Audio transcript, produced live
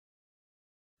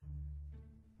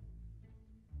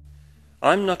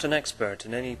I'm not an expert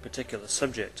in any particular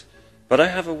subject, but I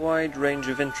have a wide range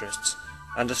of interests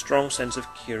and a strong sense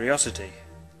of curiosity.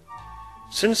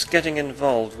 Since getting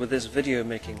involved with this video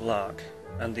making lark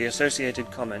and the associated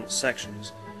comments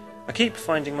sections, I keep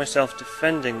finding myself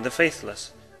defending the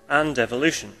faithless and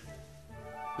evolution,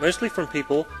 mostly from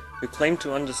people who claim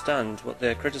to understand what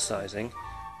they're criticizing,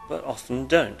 but often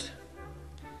don't.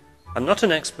 I'm not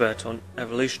an expert on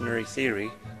evolutionary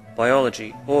theory,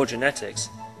 biology, or genetics,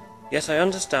 yet I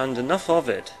understand enough of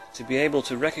it to be able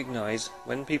to recognize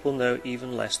when people know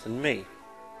even less than me.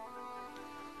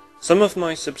 Some of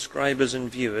my subscribers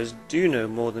and viewers do know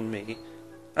more than me,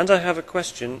 and I have a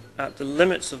question at the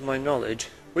limits of my knowledge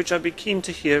which I'd be keen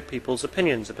to hear people's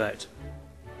opinions about.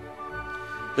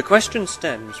 The question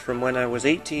stems from when I was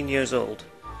 18 years old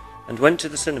and went to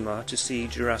the cinema to see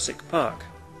Jurassic Park.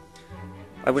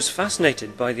 I was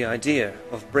fascinated by the idea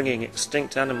of bringing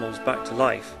extinct animals back to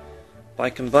life by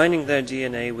combining their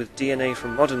DNA with DNA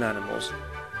from modern animals,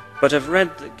 but have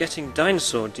read that getting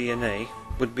dinosaur DNA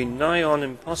would be nigh on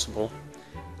impossible,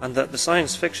 and that the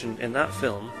science fiction in that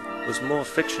film was more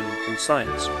fiction than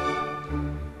science.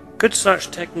 Could such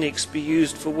techniques be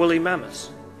used for woolly mammoths?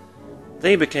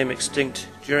 They became extinct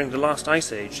during the last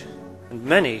ice age, and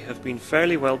many have been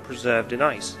fairly well preserved in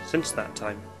ice since that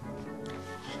time.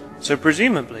 So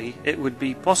presumably it would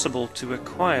be possible to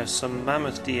acquire some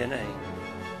mammoth DNA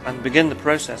and begin the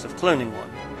process of cloning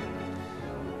one.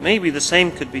 Maybe the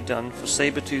same could be done for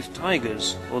saber-toothed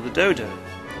tigers or the dodo,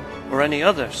 or any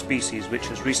other species which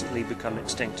has recently become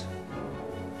extinct.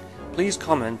 Please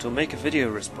comment or make a video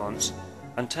response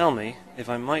and tell me if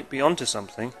I might be onto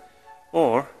something,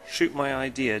 or shoot my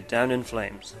idea down in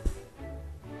flames.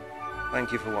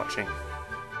 Thank you for watching.